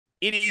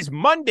It is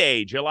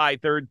Monday, July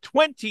 3rd,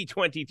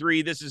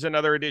 2023. This is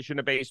another edition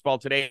of Baseball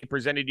Today,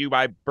 presented to you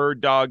by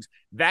Bird Dogs.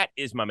 That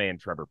is my man,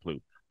 Trevor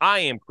Plouffe. I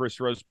am Chris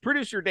Rose,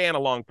 producer Dan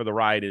along for the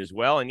ride as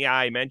well. And yeah,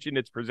 I mentioned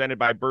it's presented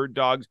by Bird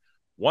Dogs.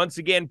 Once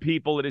again,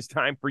 people, it is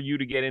time for you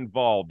to get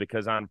involved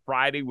because on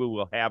Friday we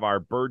will have our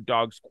Bird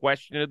Dogs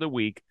question of the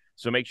week.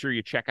 So make sure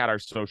you check out our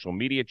social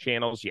media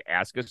channels. You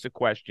ask us a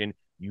question.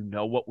 You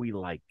know what we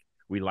like.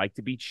 We like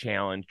to be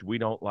challenged. We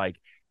don't like,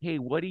 hey,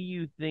 what do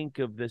you think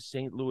of the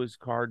St. Louis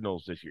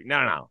Cardinals this year?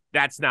 No.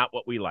 That's not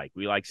what we like.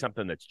 We like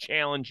something that's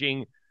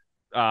challenging,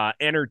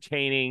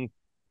 entertaining.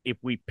 If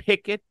we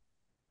pick it,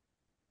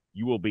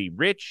 you will be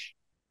rich,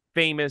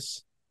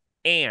 famous,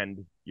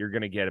 and you're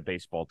going to get a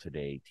Baseball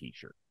Today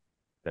t-shirt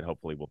that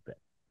hopefully will fit.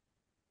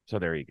 So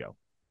there you go.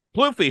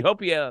 Plouffe,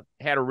 hope you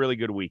had a really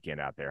good weekend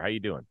out there. How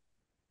you doing?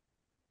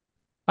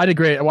 I did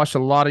great. I watched a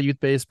lot of youth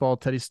baseball.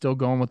 Teddy's still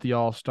going with the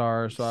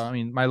All-Star. So, I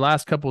mean, my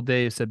last couple of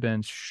days have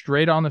been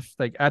straight on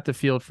at the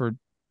field for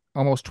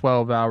almost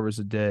 12 hours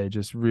a day,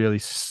 just really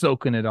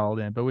soaking it all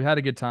in. But we had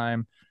a good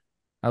time.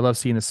 I love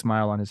seeing the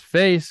smile on his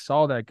face,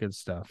 all that good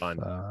stuff. Fun.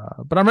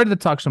 But I'm ready to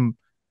talk some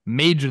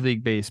Major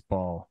League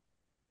Baseball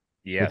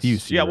with you,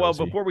 Yeah, well,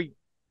 Rosie. before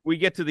we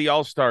get to the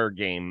All-Star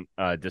game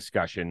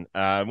discussion,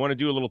 I want to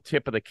do a little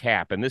tip of the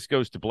cap, and this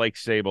goes to Blake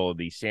Sabol of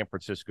the San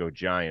Francisco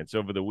Giants.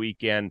 Over the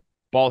weekend,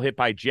 ball hit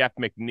by Jeff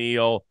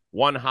McNeil,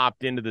 one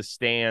hopped into the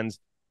stands,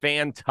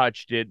 fan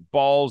touched it,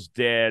 ball's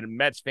dead.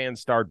 Mets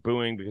fans start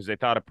booing because they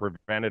thought it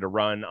prevented a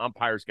run.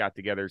 Umpires got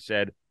together,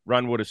 said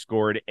run would have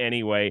scored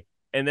anyway.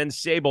 And then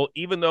Sabol,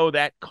 even though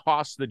that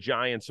cost the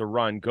Giants a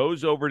run,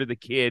 goes over to the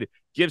kid,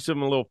 gives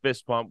him a little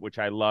fist pump, which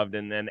I loved,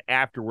 and then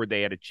afterward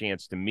they had a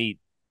chance to meet.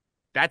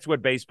 That's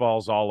what baseball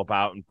is all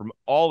about, and from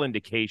all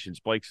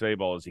indications, Blake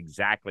Sabol is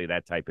exactly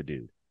that type of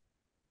dude.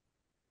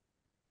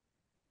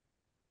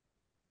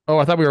 Oh,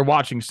 I thought we were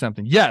watching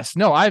something. Yes.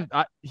 No,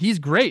 he's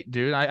great,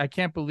 dude. I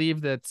can't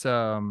believe that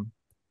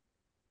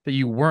that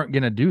you weren't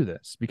going to do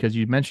this because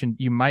you mentioned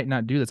you might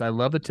not do this. I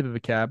love the tip of a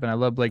cap, and I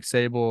love Blake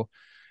Sabol.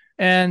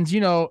 And,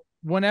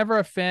 whenever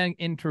a fan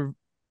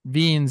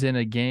intervenes in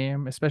a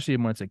game, especially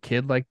when it's a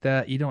kid like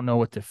that, you don't know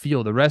what to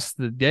feel. The rest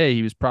of the day,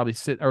 he was probably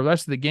the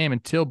rest of the game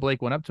until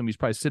Blake went up to him, he's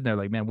probably sitting there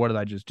like, man, what did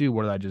I just do?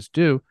 What did I just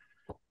do?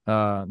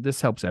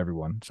 This helps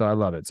everyone. So I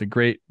love it. It's a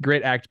great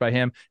act by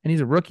him. And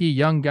he's a rookie,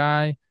 young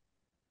guy.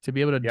 To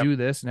be able to do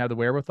this and have the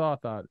wherewithal, I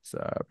thought it's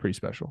pretty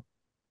special.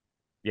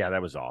 Yeah, that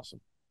was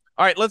awesome.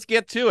 All right, let's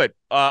get to it.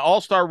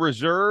 All-Star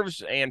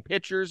reserves and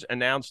pitchers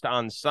announced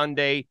on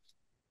Sunday.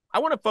 I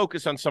want to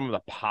focus on some of the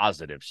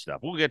positive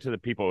stuff. We'll get to the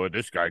people,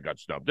 this guy got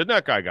snubbed, and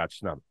that guy got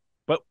snubbed.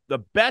 But the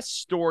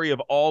best story of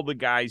all the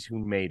guys who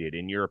made it,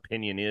 in your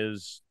opinion,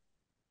 is?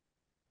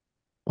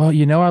 Well,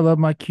 I love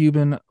my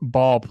Cuban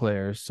ball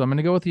players, so I'm going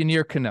to go with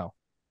Yennier Cano.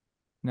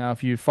 Now,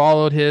 if you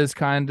followed his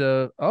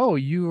I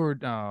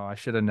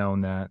should have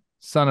known that.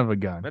 Son of a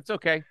gun. That's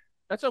okay.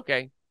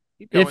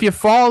 If you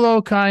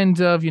follow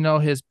kind of,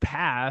 his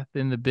path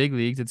in the big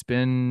leagues, it's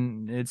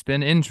been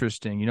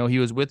interesting. He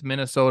was with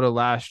Minnesota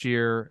last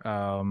year.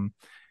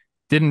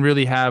 Didn't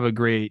really have a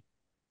great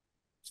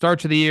start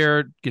to the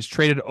year, gets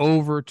traded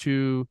over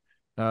to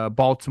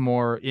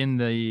Baltimore in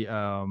the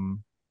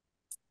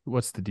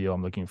what's the deal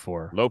I'm looking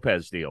for?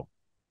 Lopez deal.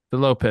 The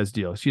Lopez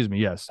deal. Excuse me.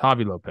 Yes.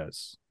 Javi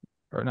Lopez.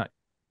 Or not.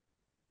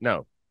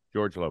 No,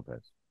 George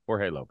Lopez.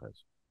 Jorge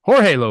Lopez.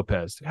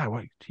 God,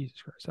 what? Jesus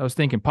Christ. I was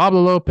thinking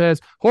Pablo Lopez,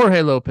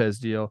 Jorge Lopez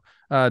deal.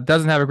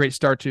 Doesn't have a great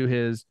start to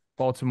his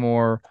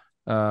Baltimore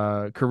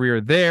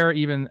career there.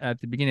 Even at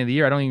the beginning of the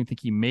year, I don't even think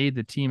he made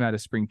the team out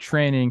of spring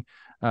training.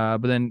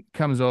 But then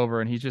comes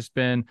over, and he's just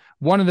been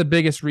one of the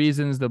biggest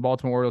reasons the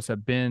Baltimore Orioles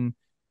have been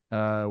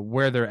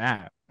where they're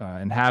at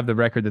and have the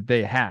record that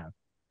they have.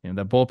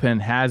 The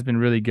bullpen has been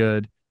really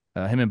good.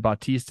 Him and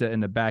Bautista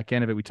in the back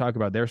end of it, we talk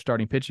about their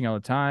starting pitching all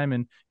the time.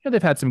 And,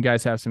 they've had some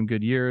guys have some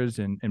good years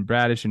and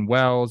Bradish and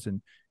Wells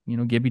and,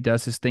 Gibby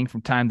does his thing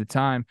from time to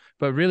time.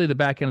 But really the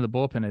back end of the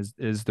bullpen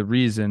is the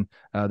reason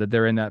that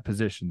they're in that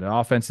position. The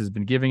offense has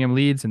been giving him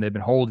leads and they've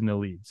been holding the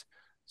leads.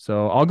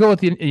 So I'll go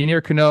with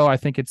Yennier Cano. I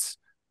think it's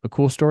a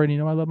cool story.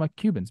 And, I love my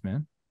Cubans,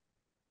 man.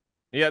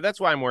 Yeah, that's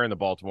why I'm wearing the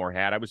Baltimore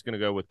hat. I was going to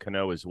go with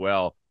Cano as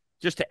well.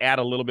 Just to add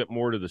a little bit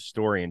more to the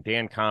story, and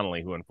Dan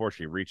Connolly, who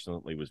unfortunately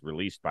recently was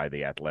released by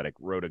The Athletic,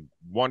 wrote a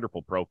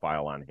wonderful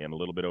profile on him a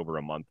little bit over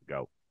a month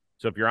ago.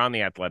 So if you're on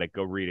The Athletic,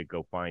 go read it,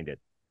 go find it.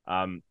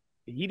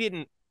 He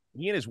and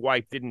his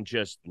wife didn't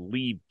just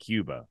leave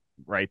Cuba,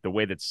 right, the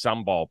way that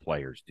some ball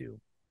players do.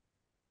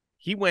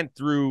 He went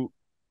through,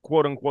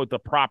 quote unquote, the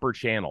proper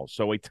channels.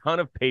 So a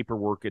ton of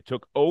paperwork. It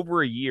took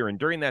over a year. And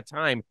during that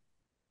time,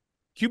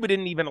 Cuba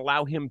didn't even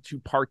allow him to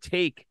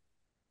partake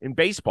in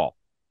baseball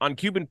on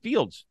Cuban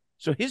fields.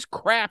 So his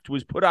craft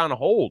was put on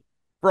hold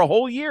for a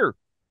whole year.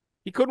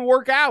 He couldn't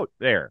work out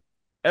there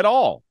at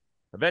all.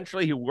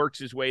 Eventually, he works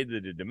his way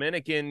to the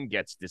Dominican,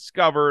 gets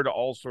discovered,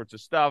 all sorts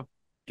of stuff,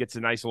 gets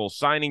a nice little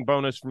signing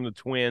bonus from the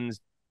Twins.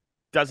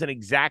 Doesn't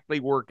exactly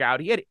work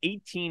out. He had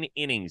 18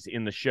 innings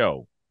in the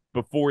show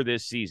before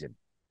this season.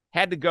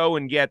 Had to go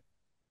and get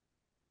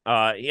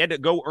he had to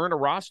go earn a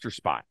roster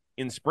spot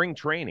in spring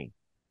training.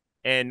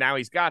 And now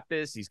he's got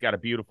this. He's got a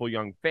beautiful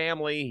young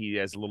family. He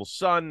has a little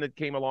son that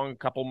came along a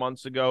couple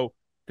months ago.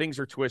 Things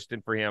are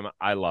twisting for him.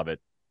 I love it.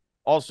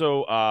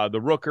 Also, the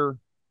Rourke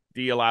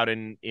deal out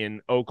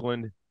in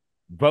Oakland,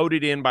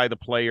 voted in by the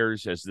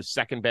players as the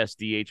second best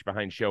DH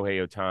behind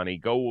Shohei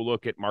Ohtani. Go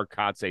look at Mark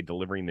Kotsay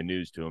delivering the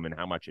news to him and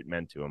how much it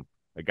meant to him.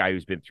 A guy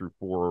who's been through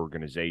 4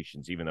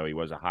 organizations, even though he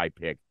was a high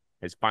pick,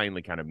 has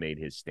finally kind of made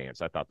his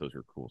stance. I thought those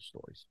were cool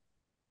stories.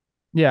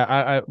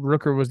 Yeah,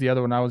 Rourke was the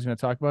other one I was going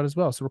to talk about as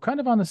well. So we're kind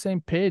of on the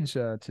same page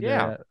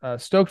today. Yeah.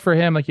 Stoked for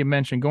him, like you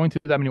mentioned, going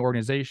through that many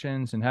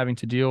organizations and having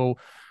to deal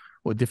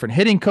with different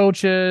hitting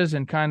coaches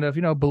and kind of,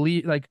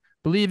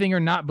 believing or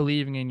not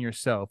believing in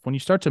yourself. When you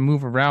start to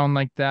move around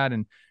like that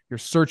and you're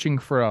searching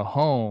for a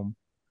home,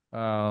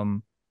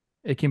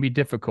 it can be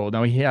difficult.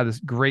 Now, he had this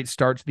great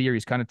start to the year.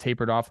 He's kind of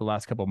tapered off the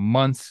last couple of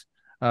months,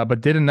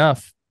 but did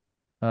enough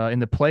in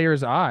the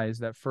players' eyes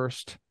that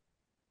first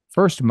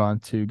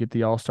month to get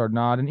the All-Star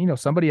nod. And,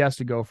 somebody has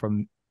to go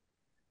from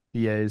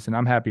the A's, and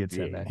I'm happy it's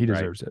him, man. He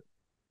deserves it.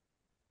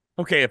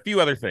 Okay, a few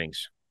other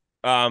things.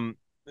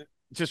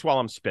 Just while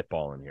I'm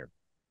spitballing here,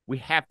 we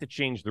have to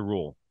change the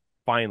rule.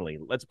 Finally,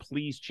 let's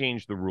please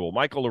change the rule.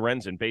 Michael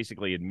Lorenzen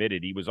basically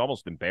admitted he was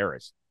almost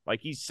embarrassed. Like,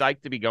 he's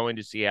psyched to be going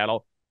to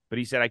Seattle, but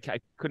he said, I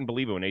couldn't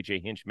believe it when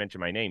A.J. Hinch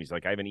mentioned my name. He's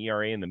like, I have an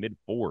ERA in the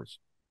mid-4s.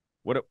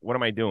 What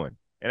am I doing?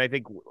 And I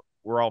think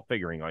we're all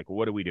figuring, like,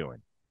 what are we doing?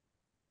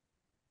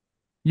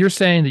 You're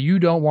saying that you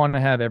don't want to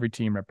have every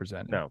team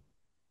represented.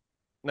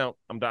 No,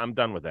 I'm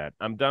done with that.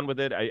 I'm done with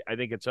it. I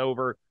think it's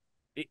over.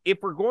 If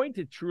we're going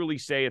to truly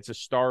say it's a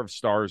Star of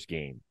Stars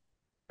game,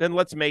 then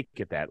let's make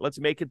it that. Let's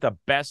make it the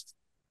best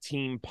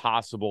team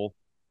possible.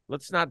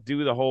 Let's not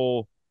do the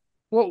whole.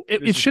 Well,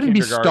 it shouldn't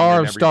be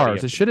Star of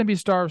Stars. It shouldn't be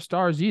Star of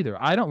Stars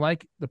either. I don't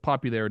like the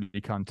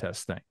popularity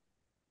contest thing.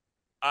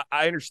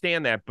 I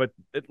understand that, but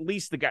at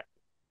least the guy.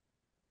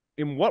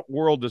 In what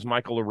world does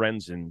Michael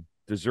Lorenzen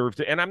deserve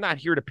to? And I'm not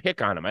here to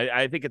pick on him.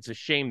 I think it's a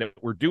shame that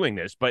we're doing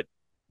this, but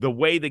the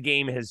way the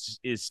game is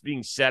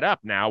being set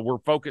up now, we're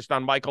focused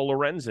on Michael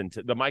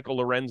Lorenzen, the Michael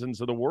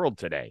Lorenzens of the world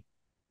today.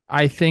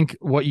 I think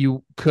what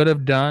you could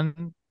have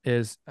done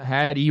is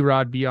had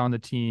Erod be on the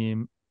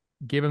team,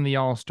 give him the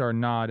All-Star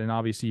nod, and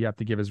obviously you have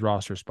to give his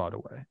roster spot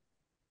away.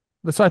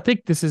 So I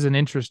think this is an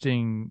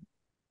interesting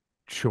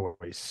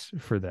choice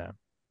for them.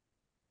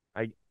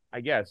 I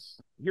guess.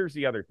 Here's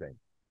the other thing.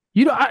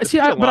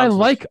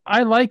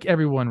 I like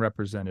everyone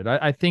represented.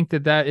 I think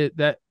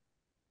that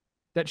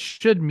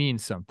should mean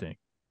something.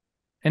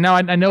 And now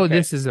I know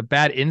this is a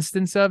bad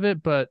instance of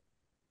it, but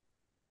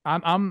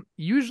I'm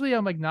usually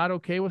like not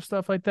okay with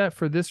stuff like that.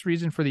 For this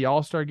reason, for the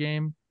All-Star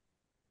game,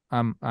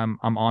 I'm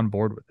on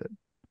board with it.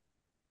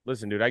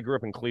 Listen, dude, I grew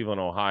up in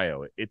Cleveland,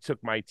 Ohio. It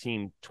took my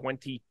team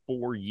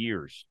 24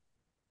 years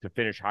to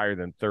finish higher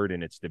than third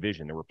in its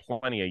division. There were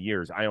plenty of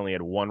years I only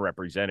had one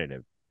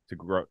representative to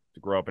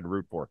grow up and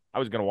root for. I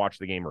was going to watch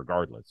the game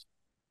regardless.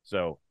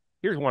 So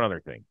here's one other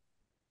thing.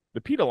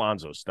 The Pete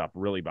Alonso stuff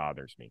really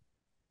bothers me.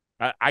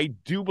 I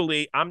do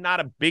believe I'm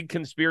not a big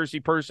conspiracy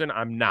person.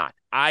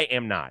 I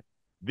am not.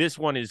 This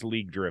one is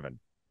league driven.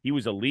 He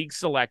was a league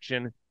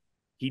selection.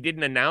 He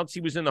didn't announce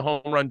he was in the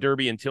home run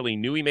derby until he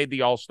knew he made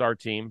the All-Star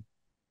team.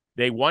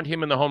 They want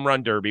him in the home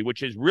run derby, which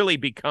has really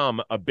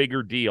become a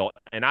bigger deal.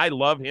 And I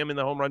love him in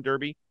the home run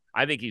derby.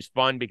 I think he's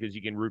fun because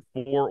you can root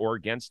for or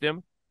against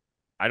him.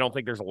 I don't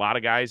think there's a lot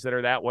of guys that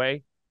are that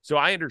way. So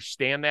I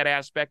understand that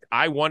aspect.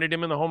 I wanted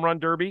him in the home run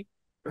derby,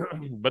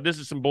 but this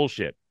is some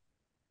bullshit.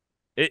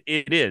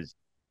 It is.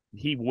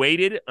 He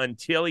waited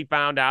until he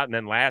found out, and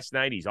then last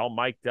night he's all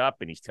mic'd up,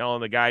 and he's telling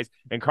the guys,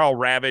 and Carl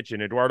Ravitch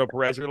and Eduardo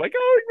Perez are like,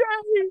 oh,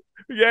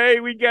 yay,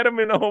 we get him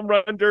in the home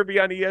run derby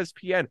on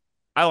ESPN.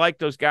 I like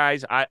those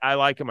guys. I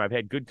like them. I've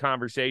had good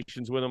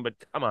conversations with them, but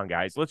come on,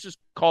 guys. Let's just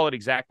call it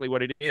exactly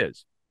what it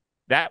is.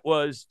 That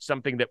was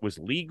something that was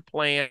league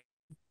planned,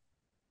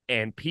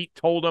 and Pete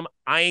told him,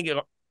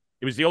 it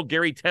was the old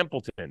Gary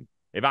Templeton.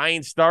 If I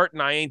ain't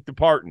starting, I ain't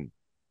departing.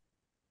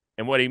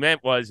 And what he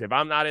meant was, if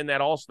I'm not in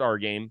that All-Star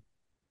game,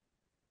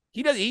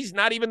 he's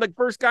not even the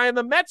first guy in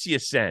the Mets you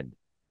send.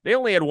 They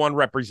only had one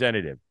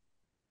representative.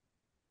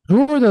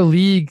 Who were the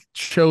league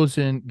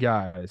chosen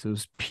guys? It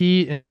was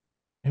Pete and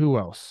who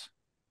else?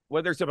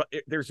 Well,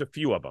 there's a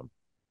few of them,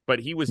 but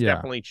he was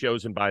definitely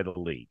chosen by the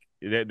league.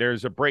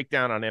 There's a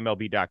breakdown on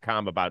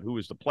MLB.com about who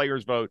was the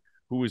players' vote,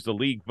 who was the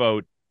league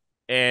vote,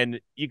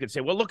 and you could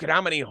say, well, look at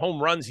how many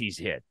home runs he's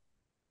hit.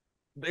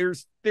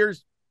 There's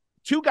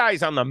two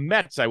guys on the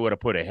Mets I would have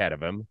put ahead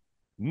of him,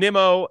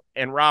 Nimmo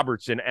and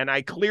Robertson, and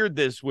I cleared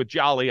this with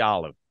Jolly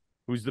Olive,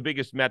 who's the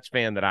biggest Mets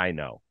fan that I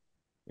know.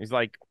 He's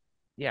like,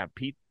 yeah,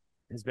 Pete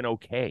has been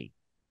okay.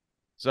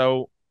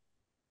 So,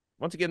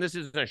 once again, this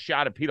isn't a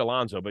shot at Pete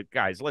Alonso, but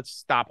guys, let's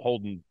stop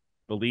holding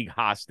the league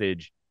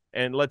hostage,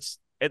 and let's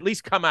at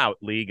least come out,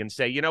 league, and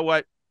say, you know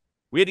what?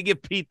 We had to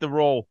give Pete the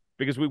role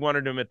because we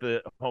wanted him at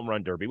the home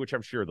run derby, which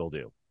I'm sure they'll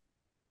do.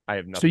 I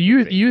have nothing. So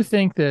you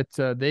think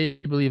that they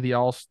believe the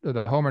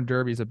home run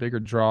derby is a bigger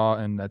draw,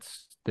 and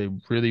they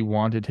really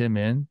wanted him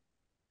in,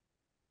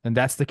 and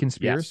that's the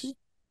conspiracy? Yes.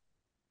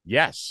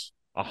 Yes,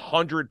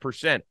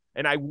 100%.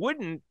 And I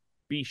wouldn't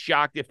be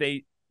shocked if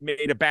they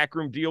made a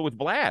backroom deal with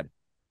Vlad.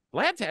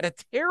 Vlad's had a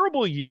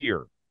terrible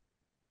year.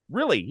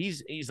 Really,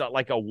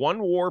 like a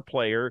one-WAR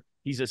player.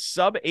 He's a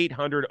sub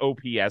 800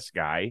 OPS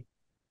guy.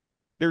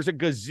 There's a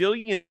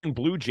gazillion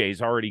Blue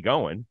Jays already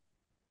going.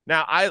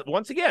 Now,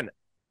 once again,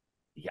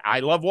 I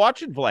love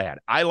watching Vlad.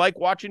 I like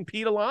watching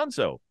Pete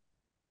Alonso.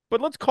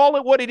 But let's call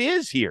it what it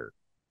is here.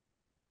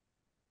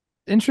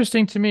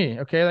 Interesting to me.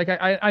 Okay. Like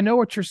I know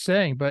what you're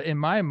saying, but in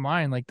my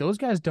mind, like those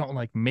guys don't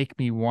like make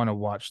me want to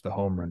watch the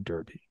home run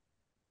derby.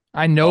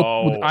 I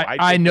know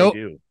I think know they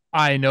do.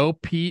 I know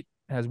Pete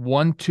has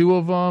won 2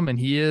 of them and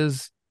he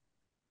is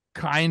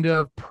kind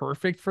of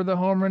perfect for the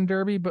home run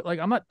derby, but like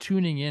I'm not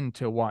tuning in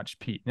to watch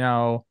Pete.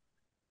 Now,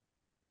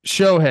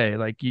 Shohei,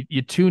 like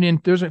you tune in,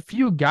 there's a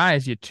few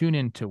guys you tune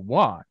in to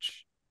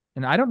watch.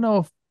 And I don't know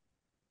if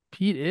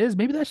Pete is.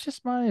 Maybe that's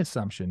just my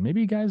assumption.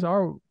 Maybe you guys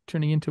are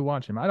tuning in to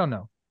watch him. I don't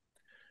know.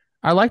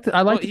 I like the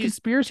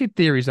conspiracy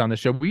theories on the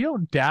show. We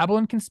don't dabble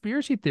in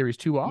conspiracy theories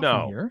too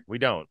often here. We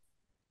don't.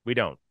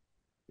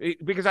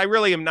 Because I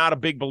really am not a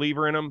big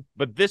believer in them.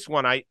 But this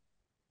one, I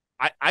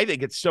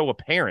think it's so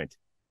apparent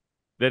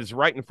that it's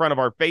right in front of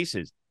our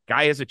faces.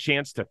 Guy has a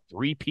chance to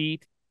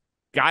three-peat.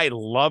 Guy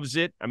loves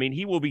it. I mean,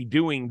 he will be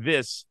doing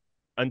this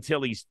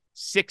until he's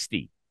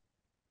 60.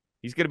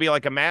 He's going to be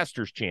like a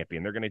Masters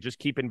champion. They're going to just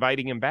keep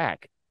inviting him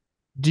back.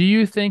 Do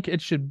you think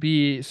it should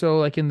be so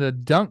like in the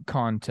dunk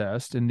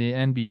contest in the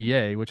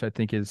NBA, which I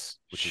think is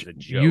a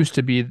joke.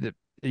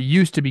 It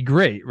used to be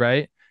great,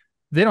 right?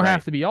 They don't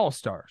have to be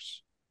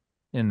all-stars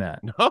in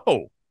that.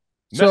 No.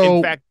 So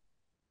in fact,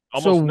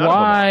 almost none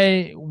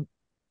of them.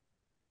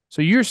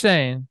 So you're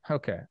saying,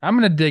 okay, I'm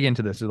going to dig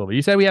into this a little bit.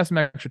 You said we have some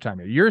extra time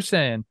here. You're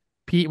saying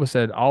Pete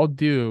said, I'll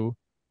do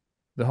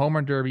the home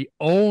run derby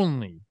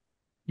only.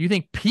 You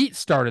think Pete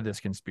started this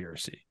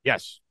conspiracy?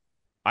 Yes.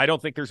 I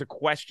don't think there's a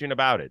question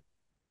about it.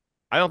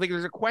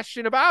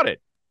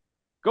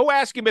 Go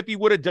ask him if he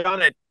would have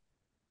done it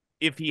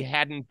if he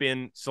hadn't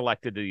been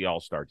selected to the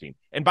All-Star team.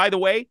 And by the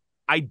way,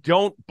 I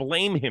don't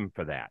blame him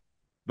for that.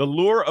 The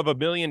lure of $1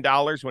 million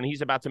when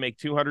he's about to make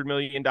 $200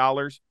 million.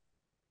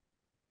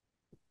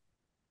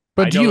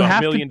 But do you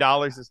have $1 million?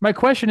 My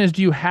question is,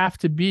 do you have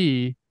to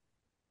be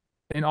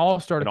an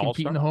all-star to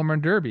compete in the home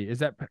run derby? Is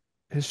that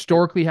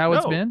historically how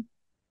it's been?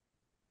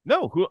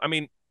 No.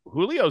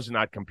 Julio's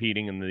not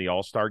competing in the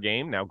All-Star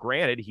game. Now,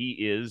 granted, he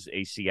is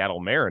a Seattle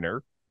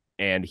Mariner,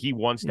 and he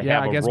wants to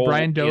have a role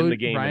in the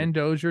game. Brian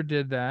Dozier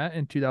did that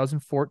in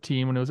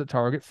 2014 when it was at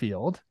Target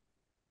Field.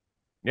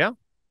 Yeah.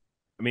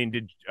 I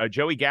mean,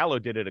 Joey Gallo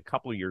did it a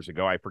couple of years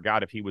ago. I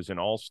forgot if he was an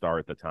all-star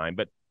at the time,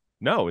 but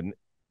no,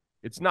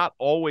 it's not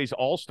always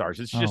all-stars.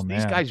 It's just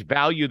these guys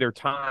value their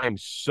time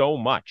so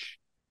much.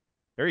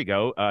 There you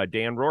go.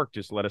 Dan Rourke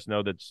just let us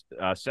know that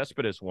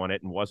Cespedes won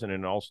it and wasn't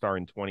an all-star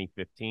in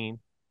 2015.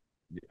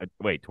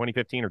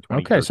 2015 or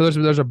 2013? Okay, so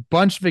there's a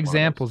bunch of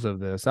examples of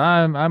this.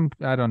 I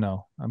don't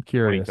know. I'm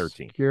curious.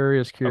 2013.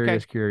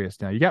 Curious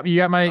now. You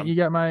got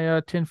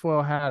my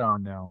tinfoil hat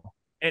on now.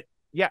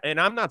 And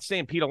I'm not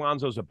saying Pete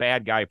Alonso's a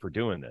bad guy for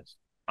doing this.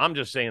 I'm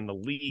just saying the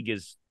league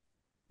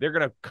they're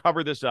going to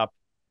cover this up,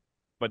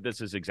 but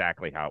this is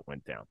exactly how it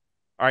went down.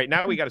 All right,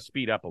 now we got to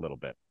speed up a little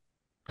bit.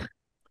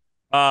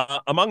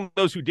 Among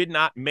those who did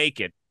not make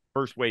it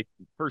first wave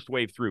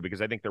through,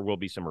 because I think there will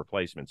be some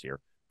replacements here,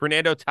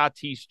 Fernando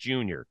Tatis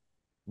Jr.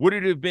 Would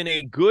it have been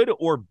a good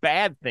or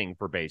bad thing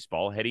for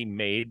baseball had he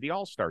made the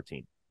All-Star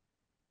team?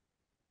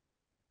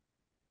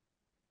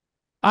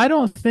 I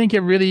don't think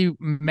it really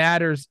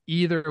matters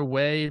either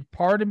way.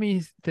 Part of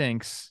me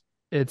thinks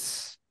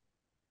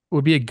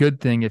would be a good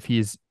thing if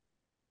he's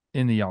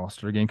in the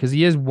All-Star game because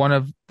he is one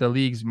of the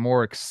league's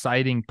more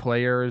exciting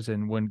players.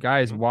 And when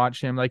guys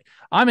watch him, like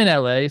I'm in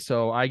LA,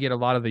 so I get a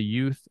lot of the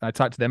youth. I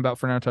talk to them about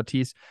Fernando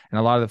Tatis, and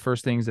a lot of the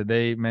first things that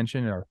they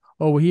mention are,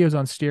 oh, well, he was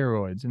on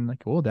steroids. And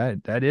like, well,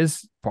 that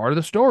is part of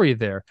the story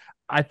there.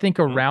 I think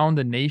around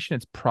the nation,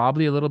 it's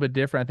probably a little bit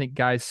different. I think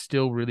guys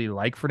still really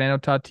like Fernando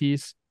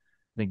Tatis.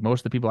 I think most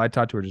of the people I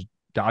talk to are just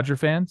Dodger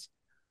fans.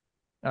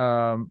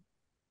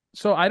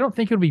 So I don't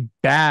think it would be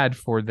bad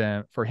for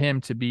him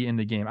to be in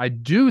the game. I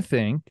do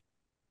think,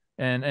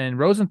 and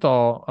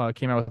Rosenthal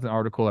came out with an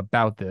article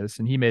about this,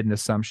 and he made an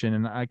assumption,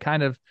 and I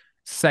kind of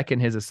second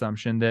his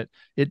assumption that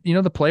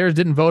the players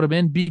didn't vote him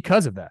in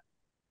because of that.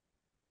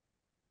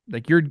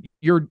 Like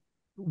you're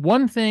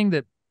one thing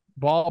that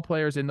ball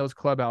players in those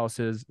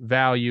clubhouses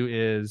value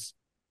is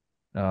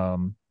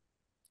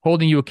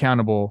holding you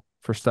accountable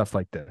for stuff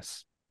like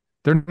this.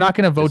 They're not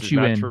going to vote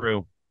you in.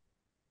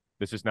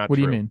 This is not true. What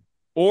do you mean?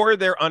 Or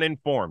they're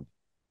uninformed.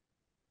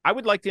 I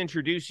would like to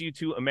introduce you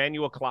to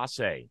Emmanuel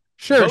Clase.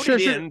 Sure.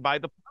 In by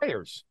the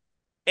players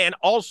and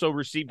also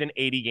received an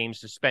 80-game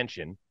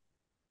suspension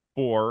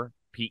for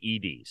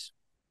PEDs.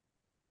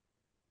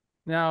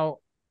 Now,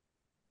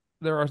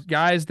 there are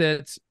guys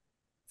that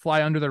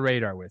fly under the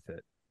radar with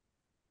it.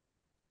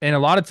 And a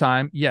lot of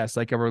time, yes,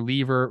 like a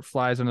reliever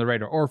flies under the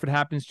radar. Or if it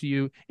happens to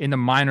you in the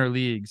minor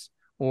leagues,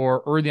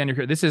 or early on your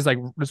career. This was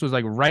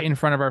like right in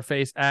front of our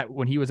face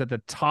when he was at the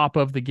top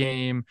of the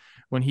game,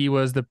 when he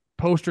was the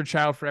poster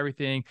child for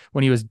everything,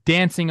 when he was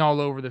dancing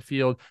all over the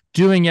field,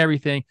 doing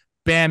everything.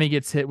 Bam, he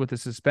gets hit with a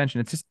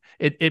suspension. It's just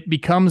it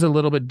becomes a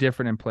little bit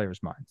different in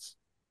players' minds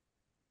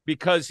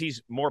because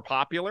he's more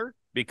popular,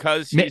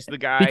 because he's the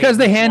guy because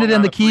they handed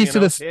him the keys to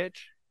the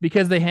pitch.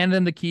 Because they handed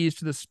him the keys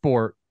to the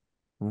sport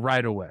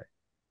right away.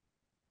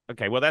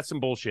 Okay, well, that's some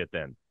bullshit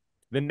then.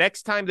 The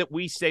next time that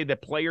we say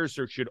that players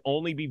should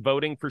only be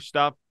voting for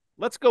stuff,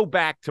 let's go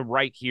back to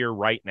right here,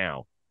 right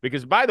now.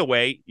 Because, by the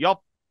way,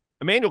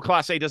 Emmanuel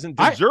Clase doesn't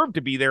deserve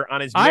to be there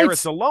on his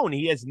merits alone.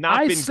 He has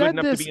not been good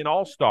enough to be an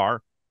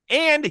all-star.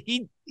 And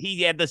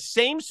he had the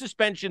same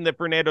suspension that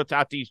Fernando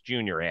Tatis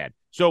Jr. had.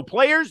 So,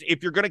 players,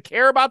 if you're going to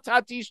care about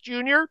Tatis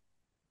Jr.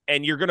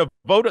 and you're going to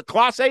vote a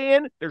Clase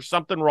in, there's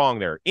something wrong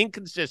there.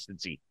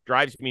 Inconsistency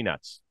drives me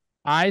nuts.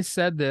 I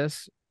said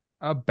this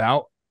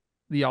about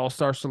the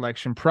all-star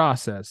selection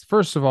process.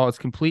 First of all, it's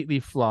completely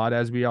flawed,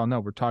 as we all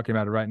know. We're talking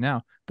about it right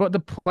now. But the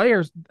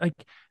players,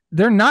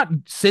 they're not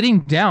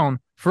sitting down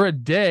for a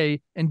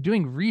day and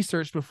doing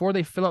research before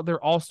they fill out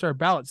their all-star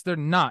ballots. They're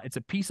not. It's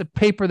a piece of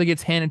paper that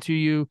gets handed to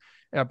you,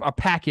 a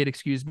packet,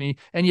 excuse me,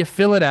 and you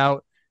fill it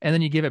out, and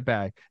then you give it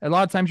back. A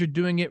lot of times you're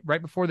doing it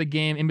right before the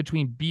game, in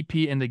between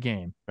BP and the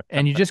game,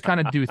 and you just kind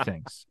of do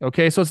things.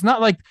 Okay, so it's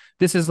not like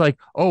this is like,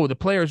 oh, the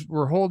players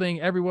were holding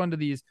everyone to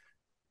these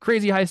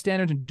crazy high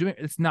standards and doing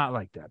it's not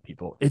like that,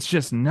 people. It's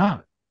just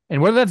not.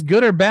 And whether that's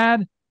good or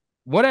bad,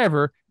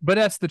 whatever, but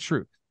that's the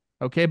truth.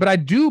 Okay, but I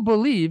do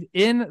believe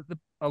in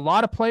a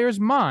lot of players'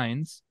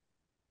 minds,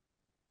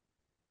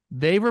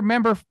 they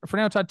remember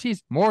Fernando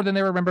Tatis more than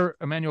they remember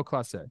Emmanuel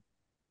Clase.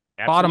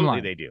 Bottom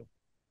line. They do.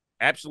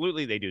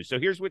 Absolutely, they do. So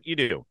here's what you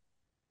do.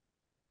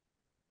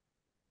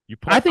 You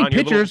put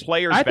pitchers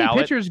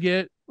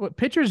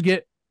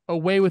get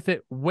away with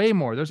it way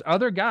more. There's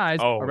other guys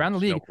around the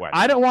league. No,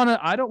 I don't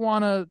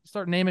want to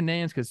start naming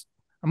names because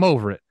I'm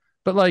over it.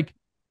 But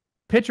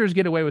pitchers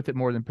get away with it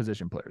more than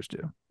position players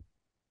do.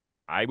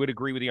 I would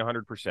agree with you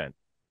 100%.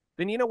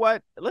 Then you know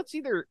what? Let's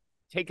either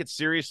take it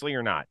seriously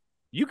or not.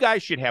 You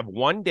guys should have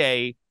one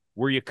day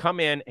where you come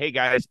in, hey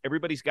guys,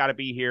 everybody's got to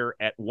be here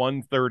at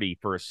 1:30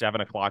 for a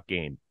 7:00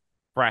 game.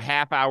 For a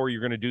half hour, you're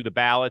going to do the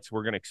ballots.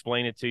 We're going to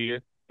explain it to you.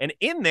 And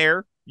in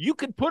there, you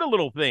could put a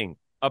little thing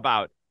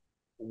about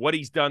what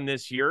he's done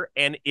this year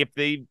and if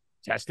they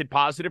tested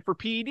positive for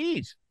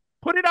PEDs.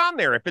 Put it on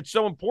there. If it's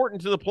so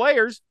important to the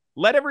players,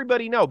 let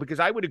everybody know, because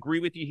I would agree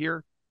with you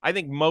here. I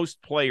think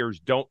most players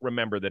don't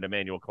remember that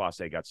Emmanuel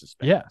Clase got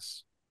suspended.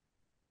 Yes.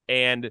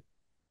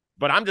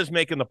 But I'm just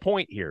making the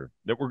point here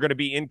that we're going to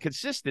be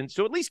inconsistent.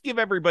 So at least give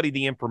everybody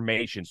the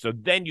information so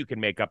then you can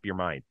make up your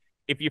mind.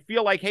 If you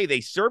feel like, hey,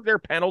 they served their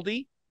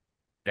penalty,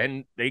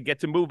 then they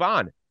get to move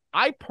on.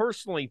 I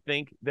personally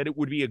think that it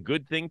would be a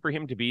good thing for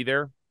him to be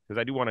there, because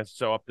I do want to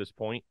sew up this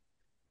point.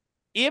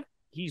 If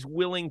he's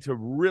willing to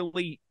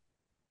really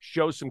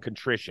show some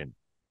contrition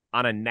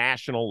on a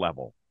national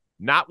level,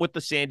 not with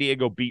the San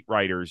Diego beat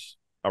writers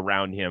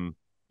around him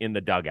in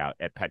the dugout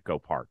at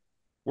Petco Park.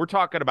 We're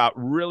talking about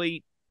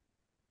really.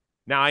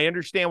 Now, I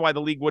understand why the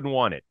league wouldn't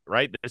want it,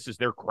 right? This is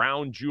their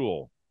crown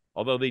jewel.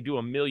 Although they do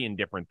a million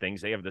different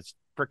things. They have this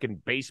freaking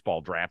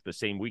baseball draft the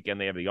same weekend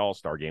they have the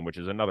All-Star game, which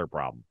is another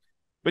problem.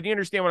 But you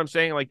understand what I'm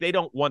saying? They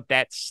don't want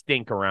that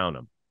stink around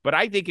them. But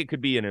I think it could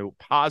be a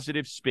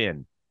positive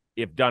spin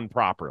if done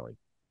properly,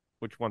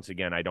 which, once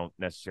again, I don't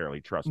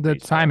necessarily trust. The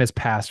time has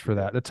passed for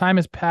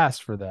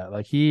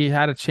that. He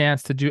had a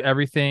chance to do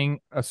everything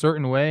a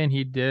certain way, and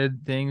he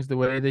did things the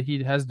way that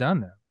he has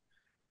done them.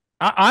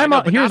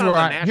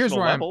 Here's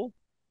where I'm.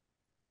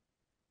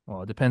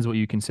 Well, it depends what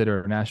you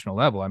consider a national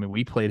level. I mean,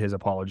 we played his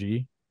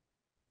apology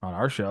on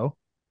our show.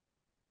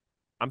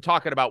 I'm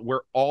talking about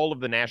where all of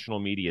the national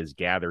media is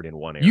gathered in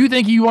one area. You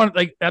think you want,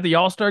 at the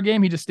All-Star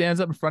game, he just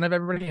stands up in front of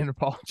everybody and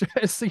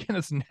apologizes again?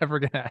 It's never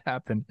going to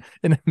happen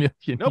in a million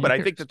years. No, but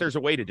I think that there's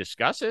a way to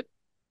discuss it.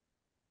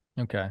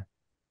 Okay.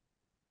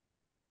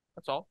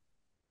 That's all.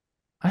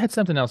 I had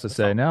something else to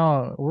say.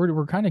 Now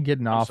we're kind of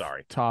getting off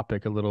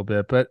topic a little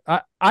bit, but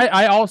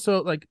I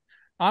also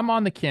I'm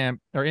in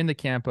the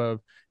camp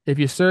of, if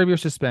you serve your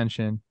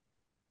suspension,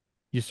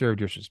 you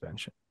served your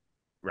suspension.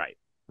 Right.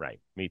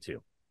 Me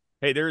too.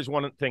 Hey, there is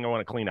one thing I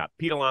want to clean up.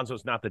 Pete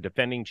Alonso's not the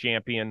defending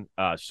champion.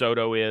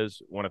 Soto is.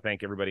 Want to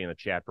thank everybody in the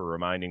chat for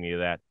reminding me of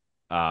that.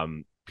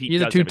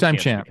 He's a two-time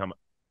champ.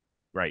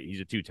 Right, he's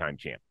a two-time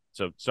champ.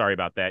 So sorry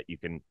about that. You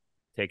can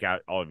take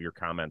out all of your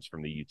comments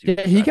from the YouTube.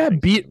 Yeah, he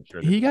got beat.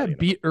 He got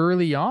beat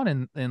early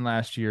on in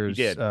last year's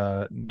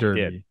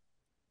Derby.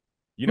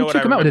 You know who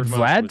took him out? Did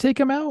Vlad take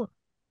him out?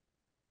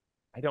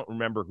 I don't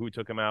remember who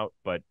took him out,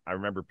 but I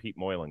remember Pete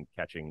Moylan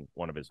catching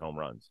one of his home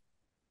runs.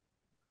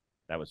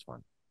 That was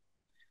fun.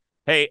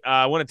 Hey,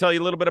 I want to tell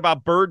you a little bit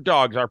about Bird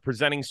Dogs, our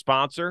presenting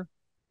sponsor.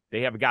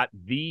 They have got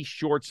the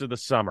shorts of the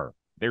summer.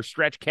 They're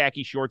stretch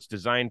khaki shorts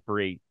designed for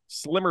a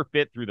slimmer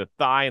fit through the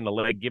thigh and the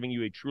leg, giving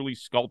you a truly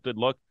sculpted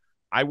look.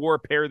 I wore a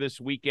pair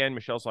this weekend.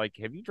 Michelle's like,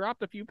 have you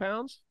dropped a few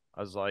pounds?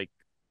 I was like,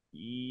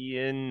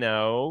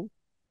 no.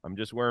 I'm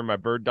just wearing my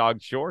Bird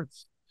Dog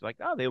shorts. She's like,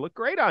 oh, they look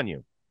great on you.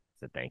 I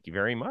said, thank you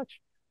very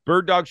much.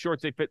 Bird dog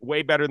shorts, they fit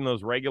way better than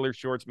those regular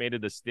shorts made of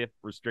the stiff,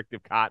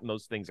 restrictive cotton.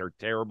 Those things are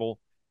terrible.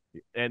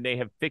 And they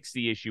have fixed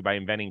the issue by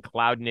inventing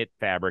cloud knit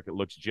fabric. It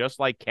looks just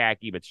like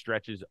khaki, but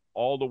stretches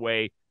all the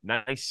way.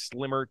 Nice,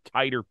 slimmer,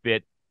 tighter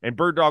fit. And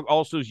Bird Dog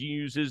also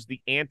uses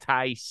the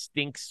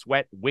anti-stink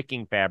sweat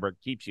wicking fabric.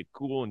 Keeps you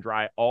cool and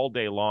dry all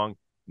day long.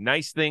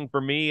 Nice thing for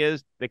me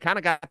is they kind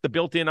of got the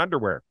built-in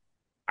underwear.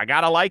 I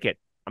got to like it.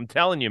 I'm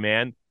telling you,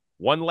 man.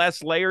 One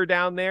less layer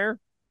down there.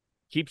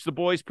 Keeps the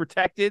boys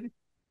protected.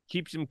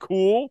 Keeps them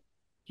cool.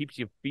 Keeps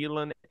you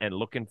feeling and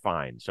looking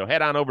fine. So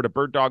head on over to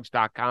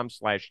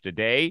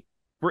birddogs.com/today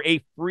for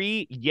a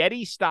free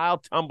Yeti-style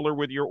tumbler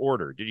with your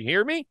order. Did you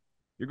hear me?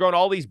 You're going to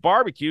all these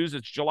barbecues.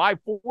 It's July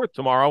 4th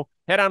tomorrow.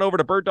 Head on over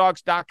to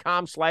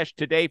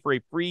birddogs.com/today for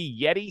a free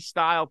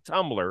Yeti-style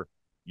tumbler.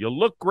 You'll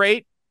look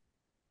great.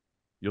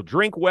 You'll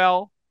drink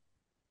well.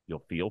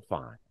 You'll feel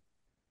fine.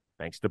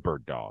 Thanks to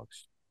Bird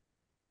Dogs.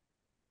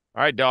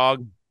 All right,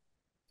 dog.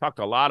 Talked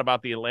a lot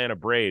about the Atlanta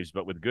Braves,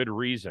 but with good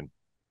reason.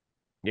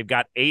 You've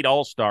got 8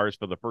 All-Stars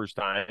for the first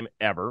time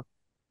ever.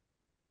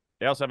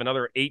 They also have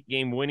another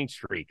 8-game winning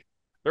streak.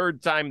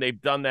 Third time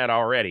they've done that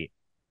already.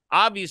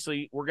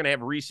 Obviously, we're going to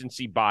have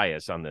recency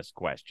bias on this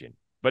question,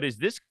 but is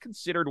this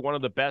considered one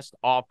of the best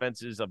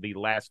offenses of the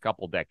last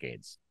couple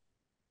decades?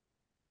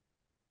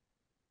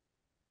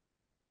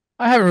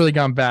 I haven't really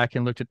gone back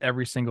and looked at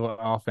every single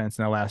offense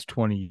in the last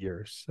 20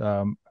 years.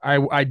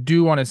 I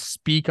do want to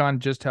speak on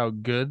just how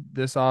good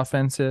this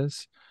offense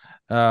is.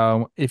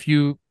 If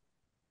you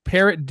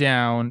pare it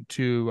down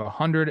to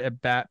 100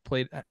 at bat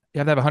plate, you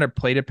have to have 100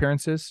 plate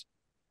appearances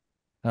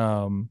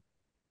to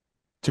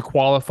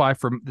qualify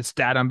for the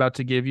stat I'm about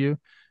to give you.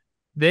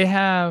 They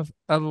have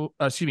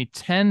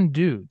 10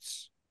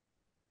 dudes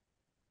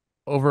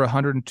over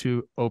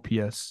 102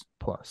 OPS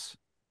plus.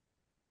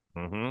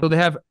 So they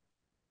have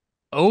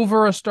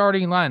over a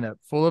starting lineup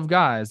full of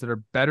guys that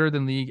are better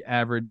than league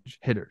average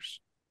hitters.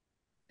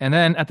 And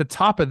then at the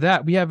top of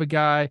that, we have a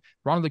guy,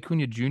 Ronald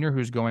Acuna Jr.,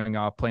 who's going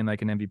off playing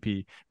like an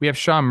MVP. We have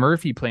Sean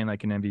Murphy playing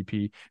like an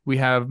MVP. We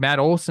have Matt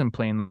Olson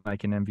playing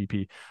like an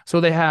MVP. So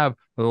they have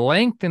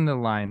length in the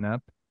lineup,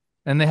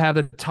 and they have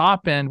the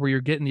top end where you're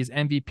getting these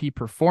MVP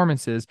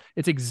performances.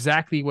 It's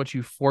exactly what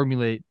you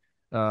formulate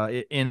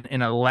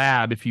in a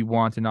lab if you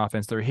want an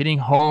offense. They're hitting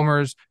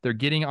homers. They're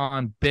getting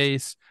on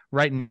base.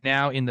 Right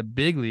now in the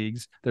big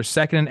leagues, they're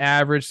second in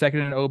average,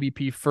 second in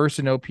OBP, first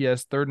in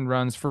OPS, third in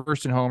runs,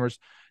 first in homers.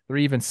 They're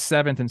even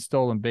 7th in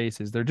stolen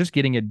bases. They're just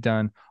getting it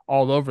done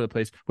all over the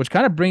place, which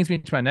kind of brings me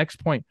to my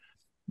next point.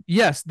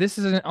 Yes, this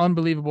is an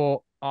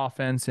unbelievable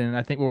offense, and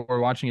I think what we're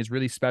watching is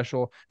really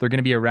special. They're going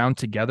to be around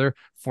together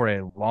for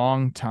a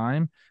long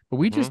time, but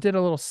we just did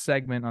a little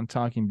segment on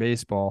Talking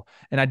Baseball,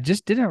 and I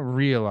just didn't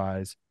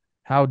realize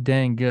how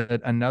dang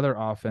good another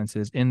offense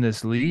is in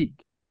this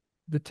league.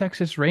 The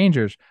Texas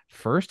Rangers,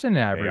 first in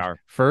average,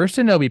 first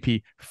in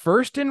OBP,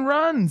 first in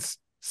runs,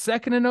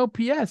 second in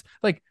OPS.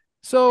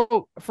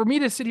 So for me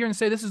to sit here and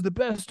say this is the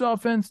best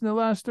offense in the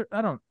last,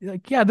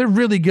 yeah, they're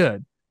really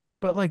good.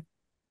 But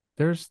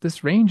there's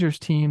this Rangers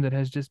team that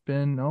has just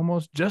been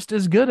almost just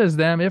as good as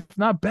them, if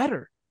not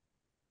better.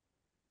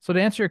 So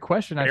to answer your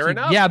question,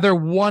 yeah, they're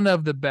one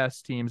of the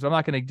best teams. I'm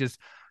not going to just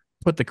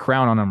put the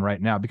crown on them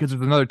right now because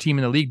there's another team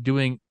in the league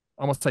doing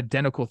almost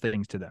identical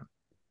things to them.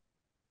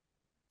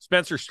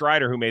 Spencer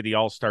Strider, who made the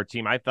All-Star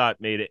team, I thought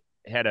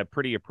had a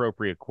pretty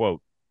appropriate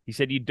quote. He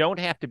said, "You don't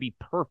have to be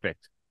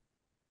perfect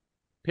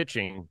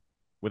pitching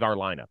with our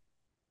lineup."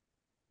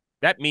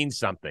 That means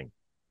something.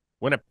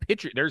 When a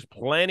pitcher, there's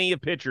plenty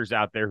of pitchers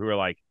out there who are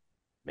like,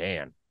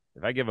 man,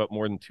 if I give up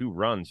more than 2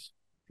 runs,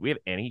 do we have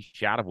any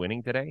shot of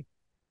winning today?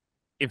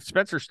 If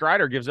Spencer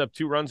Strider gives up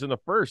 2 runs in the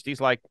first, he's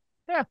like,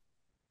 yeah,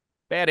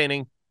 bad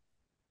inning.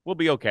 We'll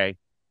be okay.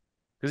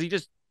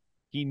 Because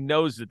he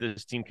knows that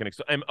this team can.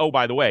 And oh,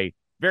 by the way,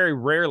 very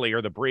rarely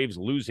are the Braves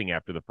losing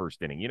after the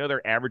first inning. You know,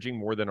 they're averaging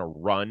more than a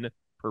run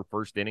per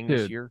first inning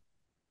this year.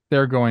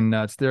 They're going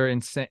nuts. They're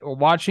insane.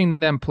 Watching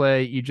them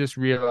play, you just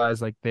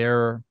realize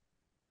they're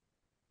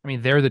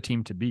the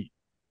team to beat.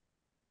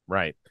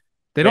 Right.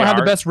 They don't have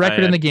the best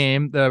record in the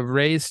game. The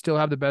Rays still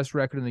have the best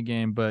record in the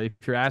game. But if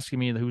you're asking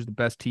me who's the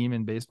best team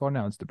in baseball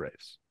now, it's the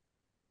Braves.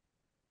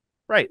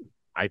 Right.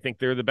 I think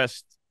they're the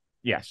best.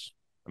 Yes.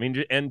 I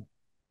mean, and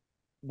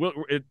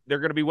they're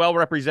going to be well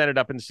represented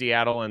up in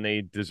Seattle, and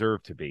they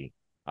deserve to be.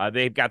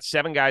 They've got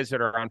 7 guys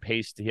that are on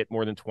pace to hit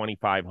more than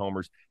 25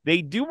 homers.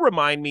 They do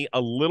remind me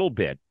a little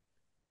bit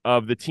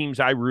of the teams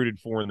I rooted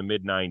for in the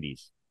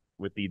mid-90s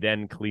with the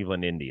then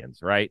Cleveland Indians,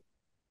 right?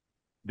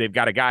 They've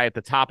got a guy at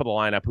the top of the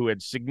lineup who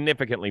had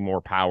significantly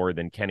more power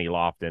than Kenny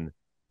Lofton.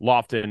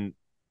 Lofton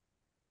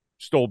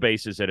stole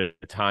bases at a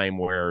time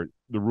where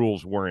the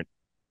rules weren't,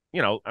 we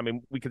have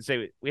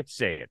to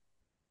say it.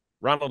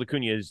 Ronald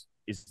Acuna is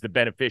the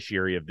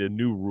beneficiary of the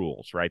new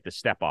rules, right? The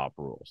step-off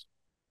rules.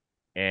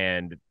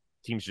 And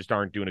teams just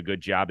aren't doing a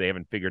good job. They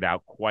haven't figured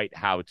out quite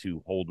how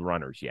to hold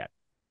runners yet.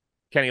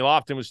 Kenny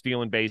Lofton was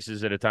stealing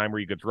bases at a time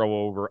where you could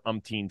throw over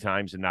umpteen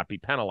times and not be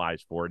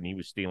penalized for it, and he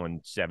was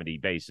stealing 70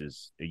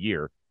 bases a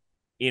year.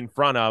 in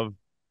front of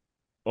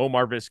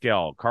Omar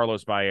Vizquel,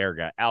 Carlos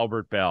Baerga,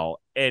 Albert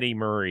Bell, Eddie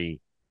Murray,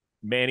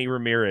 Manny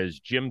Ramirez,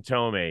 Jim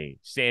Thome,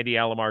 Sandy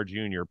Alomar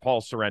Jr., Paul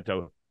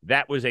Sorrento.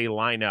 That was a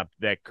lineup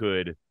that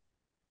could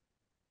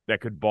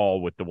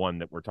ball with the one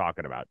that we're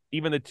talking about.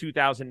 Even the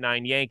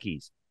 2009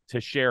 Yankees,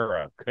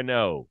 Teixeira,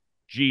 Cano,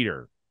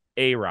 Jeter,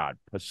 A-Rod,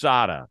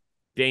 Posada,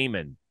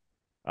 Damon,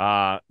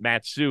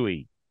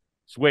 Matsui,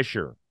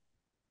 Swisher.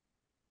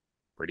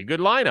 Pretty good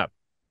lineup.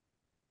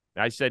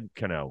 I said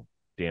Cano.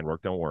 Dan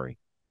Rourke, don't worry.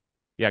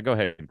 Yeah, go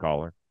ahead,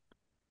 caller.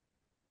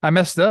 I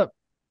messed up.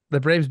 The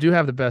Braves do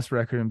have the best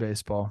record in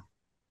baseball.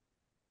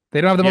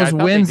 They don't have the most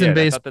wins in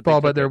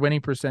baseball, but their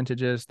winning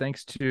percentages,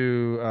 thanks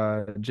to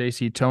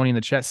JC Tony in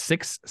the chat,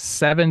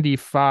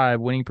 675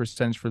 winning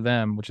percentage for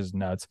them, which is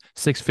nuts.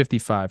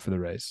 655 for the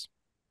Rays.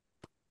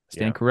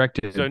 Stand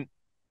corrected. So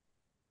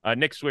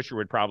Nick Swisher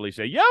would probably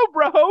say, yo,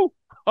 bro,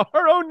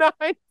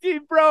 R090,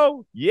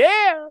 bro.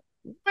 Yeah,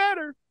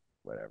 better.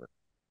 Whatever.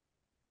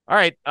 All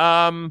right.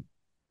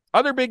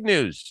 Other big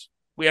news.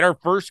 We had our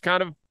first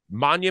kind of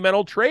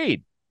monumental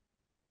trade.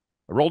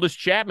 Aroldis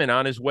Chapman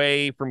on his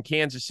way from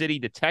Kansas City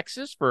to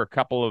Texas for a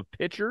couple of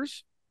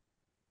pitchers.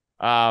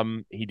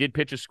 He did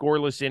pitch a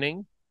scoreless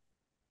inning.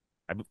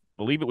 I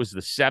believe it was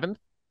the 7th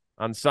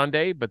on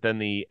Sunday, but then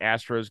the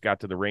Astros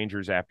got to the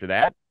Rangers after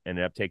that,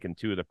 ended up taking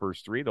 2 of the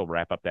first 3. They'll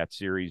wrap up that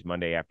series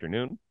Monday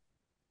afternoon.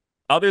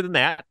 Other than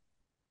that,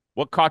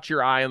 what caught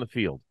your eye on the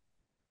field?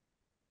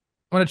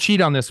 I'm going to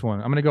cheat on this one.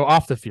 I'm going to go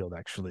off the field,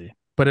 actually,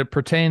 but it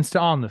pertains to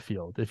on the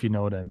field, if you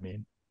know what I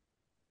mean.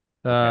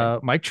 Okay.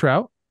 Mike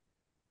Trout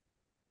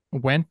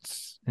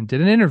went and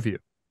did an interview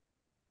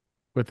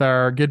with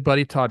our good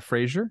buddy Todd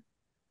Frazier,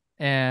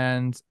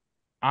 and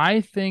I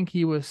think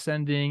he was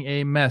sending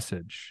a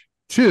message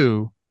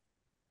to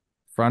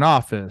front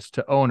office,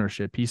 to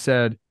ownership. He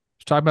said,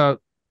 he's talking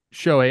about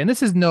Shohei, and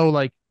this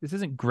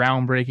isn't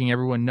groundbreaking,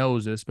 everyone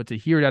knows this, but to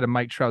hear it out of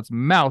Mike Trout's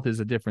mouth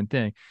is a different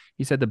thing.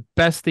 He said the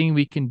best thing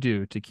we can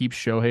do to keep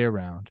Shohei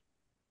around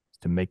is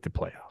to make the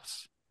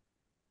playoffs,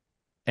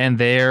 and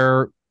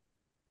they're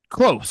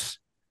close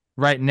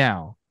right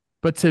now.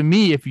 But to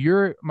me, if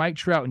you're Mike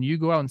Trout and you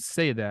go out and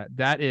say that,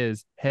 that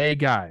is, hey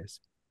guys,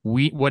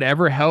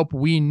 whatever help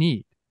we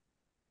need,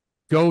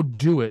 go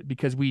do it,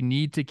 because we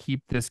need to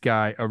keep this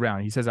guy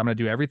around. He says, I'm going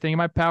to do everything in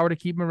my power to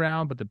keep him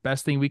around, but the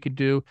best thing we could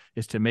do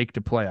is to make the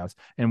playoffs.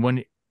 And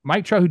when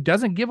Mike Trout, who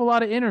doesn't give a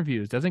lot of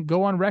interviews, doesn't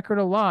go on record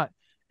a lot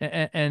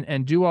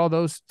and do all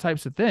those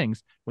types of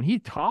things, when he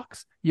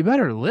talks, you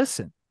better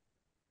listen.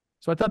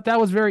 So I thought that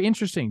was very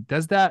interesting.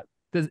 Is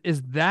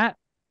that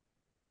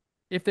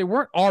if they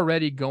weren't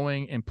already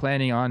going and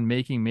planning on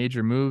making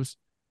major moves,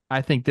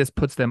 I think this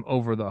puts them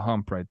over the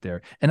hump right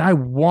there. And I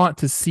want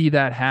to see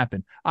that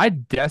happen. I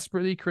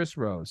desperately, Chris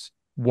Rose,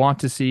 want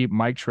to see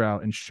Mike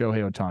Trout and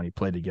Shohei Ohtani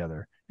play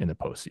together in the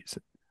postseason.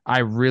 I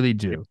really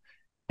do.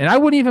 And I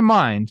wouldn't even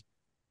mind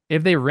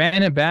if they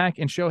ran it back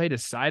and Shohei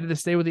decided to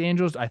stay with the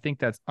Angels. I think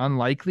that's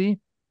unlikely.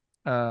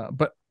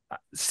 But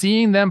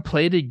seeing them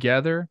play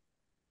together,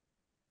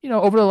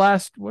 over the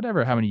last,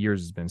 how many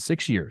years it's been,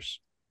 6 years,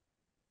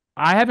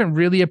 I haven't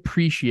really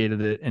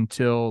appreciated it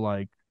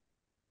until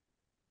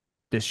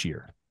this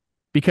year,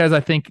 because I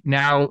think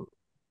now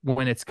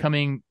when it's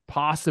coming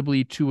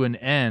possibly to an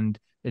end,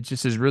 it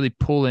just is really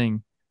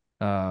pulling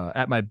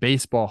at my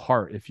baseball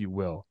heart, if you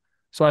will.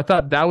 So I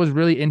thought that was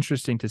really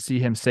interesting to see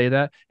him say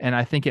that. And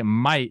I think it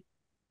might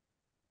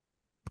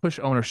push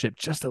ownership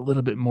just a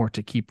little bit more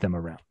to keep them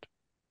around.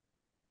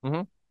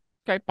 Mm-hmm.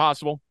 Okay,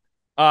 possible.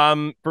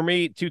 For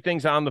me, 2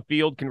 things on the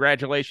field.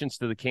 Congratulations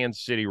to the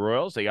Kansas City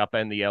Royals. They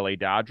upend the LA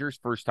Dodgers.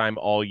 First time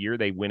all year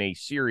they win a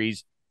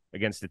series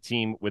against a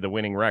team with a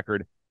winning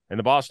record. And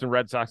the Boston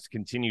Red Sox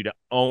continue to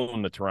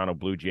own the Toronto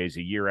Blue Jays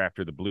a year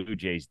after the Blue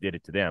Jays did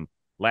it to them.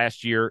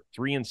 Last year,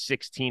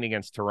 3-16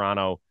 against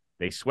Toronto.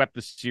 They swept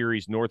the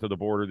series north of the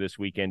border this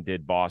weekend,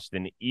 did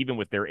Boston, even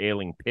with their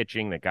ailing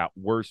pitching that got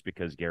worse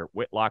because Garrett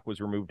Whitlock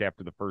was removed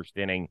after the first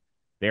inning.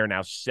 They are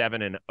now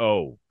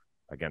 7-0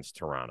 against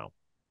Toronto.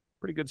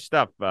 Pretty good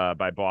stuff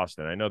by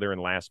Boston. I know they're in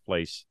last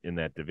place in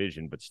that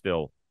division, but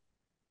still,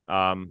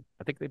 I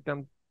think they've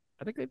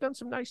done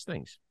some nice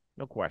things,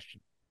 no question.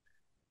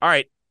 All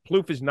right,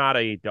 Plouffe is not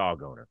a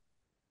dog owner.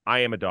 I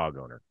am a dog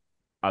owner.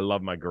 I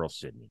love my girl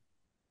Sydney,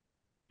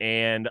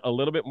 and a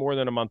little bit more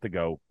than a month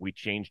ago, we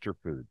changed her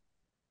food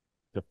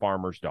to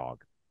Farmer's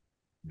Dog.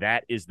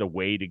 That is the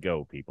way to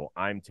go, people.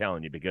 I'm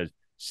telling you, because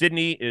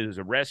Sydney is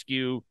a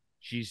rescue.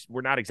 We're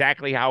not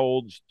exactly how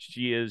old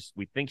she is.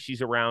 We think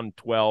she's around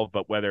 12,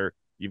 but whether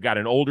you've got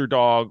an older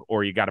dog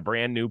or you got a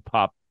brand new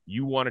pup,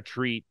 you want to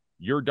treat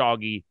your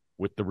doggy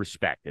with the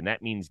respect. And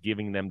that means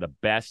giving them the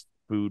best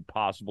food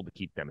possible to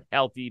keep them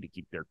healthy, to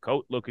keep their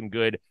coat looking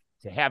good,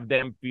 to have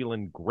them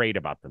feeling great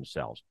about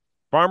themselves.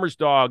 Farmer's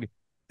Dog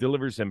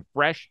delivers them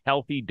fresh,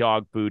 healthy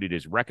dog food. It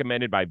is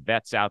recommended by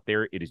vets out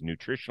there. It is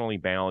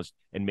nutritionally balanced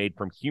and made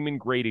from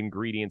human-grade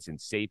ingredients in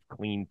safe,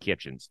 clean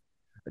kitchens.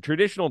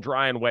 Traditional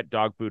dry and wet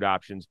dog food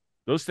options,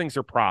 those things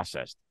are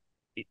processed.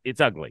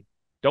 It's ugly.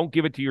 Don't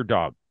give it to your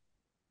dog.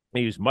 They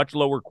use much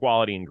lower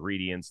quality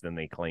ingredients than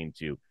they claim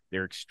to.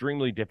 They're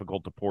extremely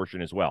difficult to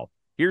portion as well.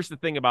 Here's the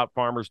thing about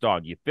Farmer's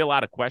Dog. You fill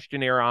out a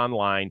questionnaire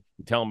online.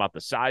 You tell them about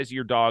the size of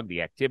your dog,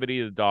 the activity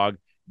of the dog.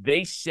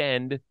 They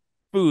send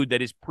food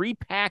that is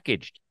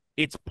prepackaged.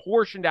 It's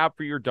portioned out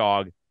for your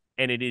dog,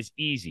 and it is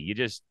easy.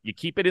 You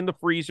keep it in the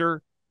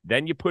freezer,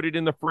 then you put it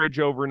in the fridge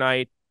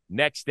overnight.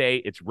 Next day,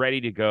 it's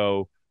ready to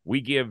go.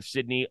 We give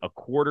Sydney a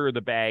quarter of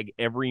the bag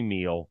every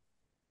meal.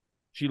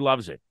 She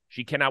loves it.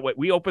 She cannot wait.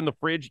 We open the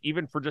fridge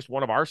even for just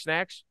one of our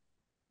snacks.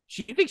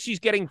 She thinks she's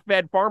getting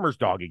fed Farmer's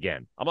Dog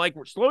again. I'm like,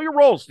 slow your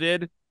roll,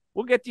 Sid.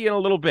 We'll get to you in a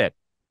little bit.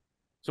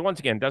 So once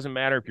again, it doesn't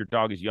matter if your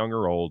dog is young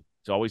or old.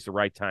 It's always the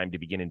right time to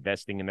begin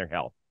investing in their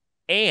health.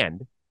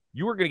 And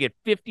you are going to get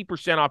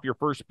 50% off your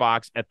first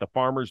box at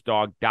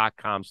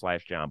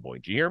thefarmersdog.com/JohnBoy.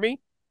 Did you hear me?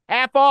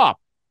 Half off.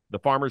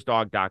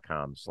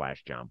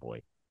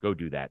 Thefarmersdog.com/JohnBoy. Go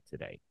do that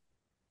today.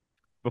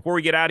 Before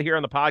we get out of here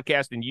on the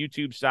podcast and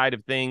YouTube side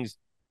of things,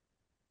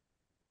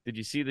 did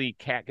you see the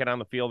cat get on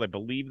the field? I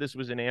believe this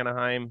was in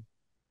Anaheim.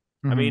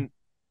 I mean,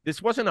 this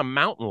wasn't a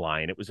mountain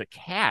lion. It was a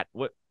cat.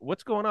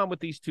 What's going on with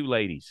these two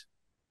ladies?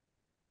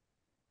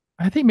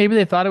 I think maybe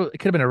they thought it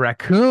could have been a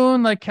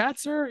raccoon. Like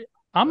cats are.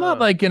 I'm not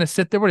like gonna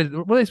sit there. What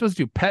are they supposed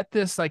to do? Pet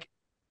this like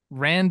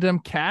random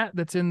cat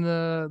that's in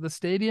the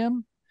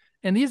stadium?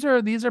 And these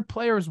are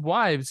players'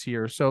 wives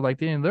here, so like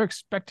they're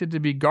expected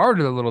to be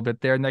guarded a little bit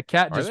there. And that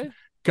cat just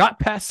got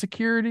past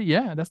security.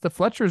 Yeah, that's the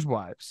Fletcher's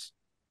wives.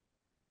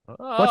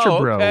 Fletcher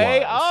Bro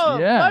wives. Oh,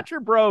 yeah. Fletcher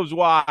Bros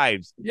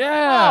wives.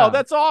 Yeah. Oh,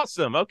 that's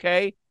awesome.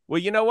 Okay. Well,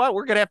 you know what?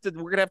 We're gonna have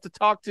to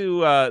talk to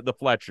the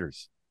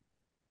Fletchers.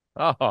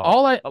 Oh,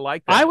 I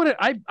like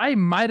that. I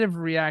might have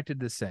reacted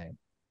the same.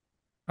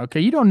 Okay,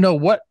 you don't know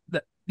what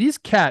these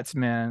cats,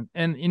 man,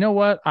 and you know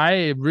what?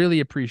 I really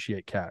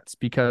appreciate cats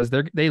because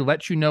they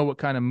let you know what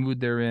kind of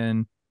mood they're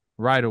in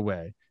right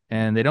away,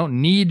 and they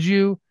don't need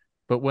you,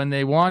 but when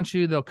they want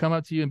you, they'll come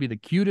up to you and be the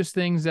cutest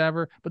things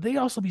ever. But they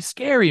also be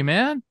scary,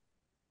 man.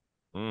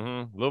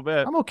 A little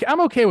bit.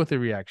 I'm okay with the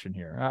reaction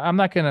here. I'm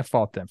not going to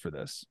fault them for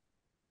this.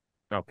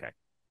 Okay.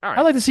 All right.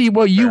 I'd like to see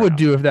what you would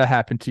do if that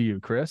happened to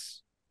you,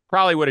 Chris.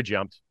 Probably would have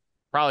jumped.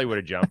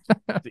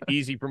 It's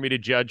easy for me to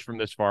judge from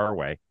this far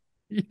away.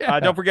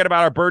 Yeah. Don't forget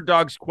about our Bird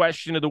Dogs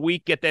question of the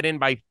week. Get that in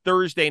by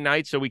Thursday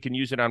night so we can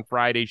use it on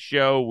Friday's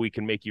show. We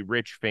can make you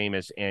rich,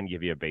 famous, and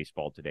give you a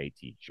Baseball Today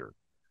t-shirt.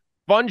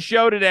 Fun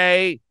show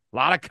today. A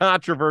lot of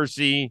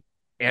controversy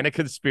and a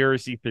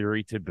conspiracy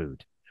theory to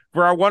boot.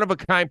 For our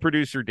one-of-a-kind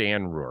producer,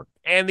 Dan Rourke,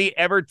 and the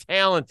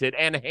ever-talented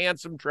and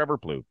handsome Trevor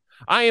Plouffe,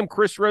 I am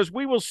Chris Rose.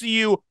 We will see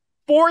you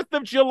 4th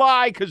of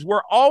July because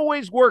we're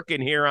always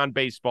working here on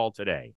Baseball Today.